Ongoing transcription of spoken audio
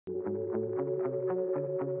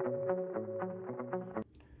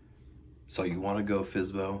So you want to go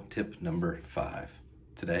FSBO? Tip number 5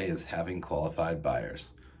 today is having qualified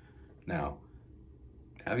buyers. Now,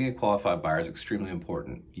 having a qualified buyer is extremely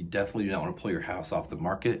important. You definitely do not want to pull your house off the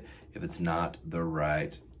market if it's not the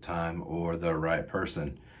right time or the right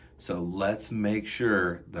person. So let's make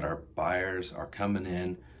sure that our buyers are coming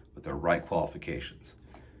in with the right qualifications.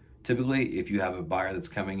 Typically, if you have a buyer that's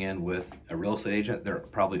coming in with a real estate agent, they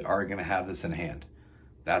probably are going to have this in hand.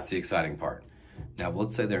 That's the exciting part. Now,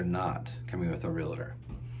 let's say they're not coming with a realtor.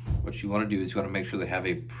 What you want to do is you want to make sure they have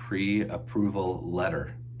a pre-approval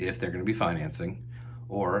letter if they're going to be financing,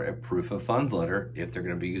 or a proof of funds letter if they're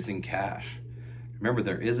going to be using cash. Remember,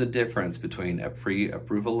 there is a difference between a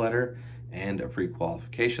pre-approval letter and a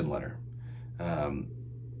pre-qualification letter.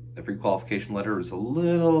 A pre-qualification letter is a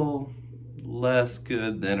little less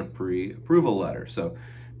good than a pre-approval letter. So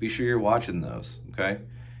be sure you're watching those, okay?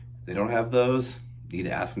 If they don't have those, you need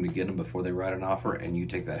to ask them to get them before they write an offer and you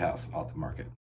take that house off the market.